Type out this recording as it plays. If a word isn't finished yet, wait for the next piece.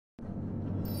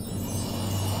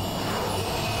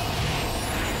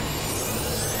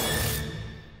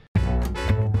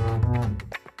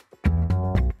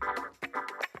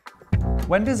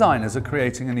When designers are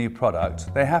creating a new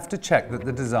product, they have to check that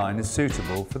the design is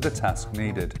suitable for the task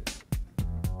needed.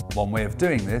 One way of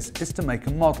doing this is to make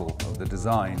a model of the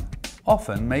design.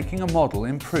 Often, making a model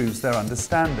improves their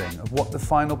understanding of what the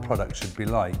final product should be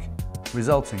like,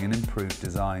 resulting in improved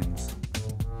designs.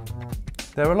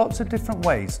 There are lots of different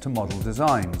ways to model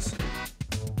designs.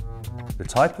 The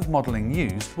type of modelling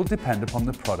used will depend upon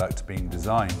the product being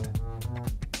designed.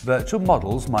 Virtual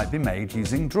models might be made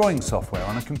using drawing software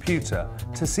on a computer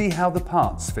to see how the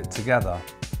parts fit together.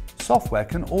 Software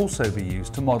can also be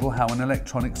used to model how an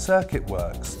electronic circuit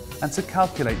works and to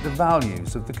calculate the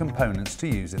values of the components to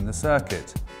use in the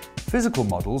circuit. Physical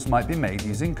models might be made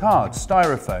using cards,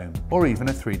 styrofoam, or even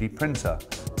a 3D printer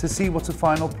to see what a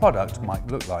final product might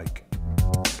look like.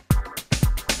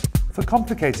 For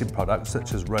complicated products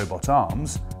such as robot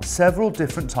arms, several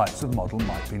different types of model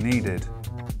might be needed.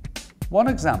 One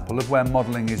example of where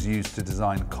modelling is used to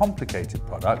design complicated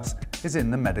products is in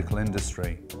the medical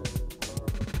industry.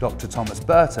 Dr. Thomas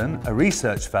Burton, a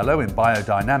research fellow in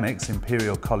biodynamics,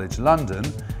 Imperial College London,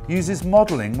 uses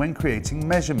modelling when creating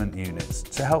measurement units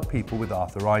to help people with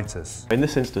arthritis. In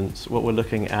this instance, what we're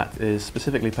looking at is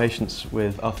specifically patients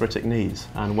with arthritic knees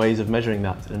and ways of measuring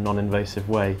that in a non-invasive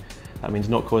way. That means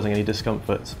not causing any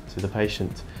discomfort to the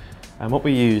patient. And what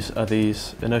we use are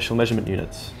these inertial measurement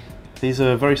units. These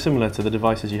are very similar to the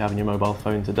devices you have in your mobile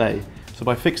phone today. So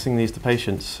by fixing these to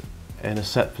patients in a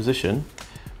set position,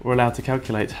 we're allowed to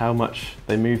calculate how much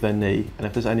they move their knee and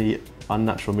if there's any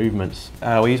unnatural movements.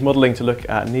 We use modelling to look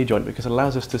at knee joint because it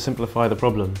allows us to simplify the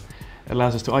problem. It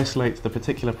allows us to isolate the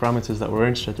particular parameters that we're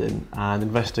interested in and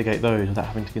investigate those without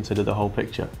having to consider the whole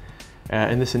picture.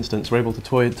 In this instance, we're able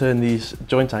to turn these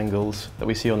joint angles that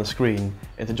we see on the screen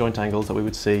into joint angles that we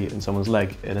would see in someone's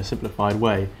leg in a simplified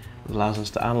way. It allows us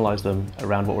to analyse them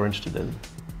around what we're interested in.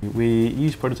 We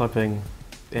use prototyping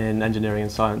in engineering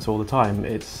and science all the time.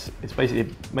 It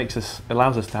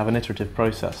allows us to have an iterative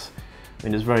process. I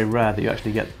mean, it's very rare that you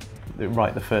actually get it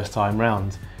right the first time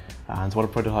round. And what a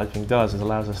prototyping does is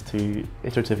allows us to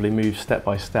iteratively move step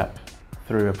by step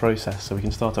through a process. So we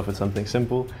can start off with something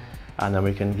simple and then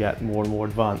we can get more and more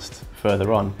advanced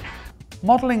further on.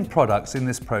 Modelling products in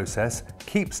this process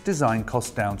keeps design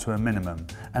costs down to a minimum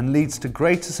and leads to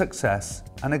greater success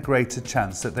and a greater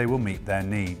chance that they will meet their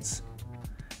needs.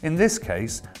 In this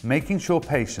case, making sure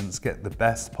patients get the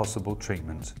best possible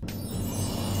treatment.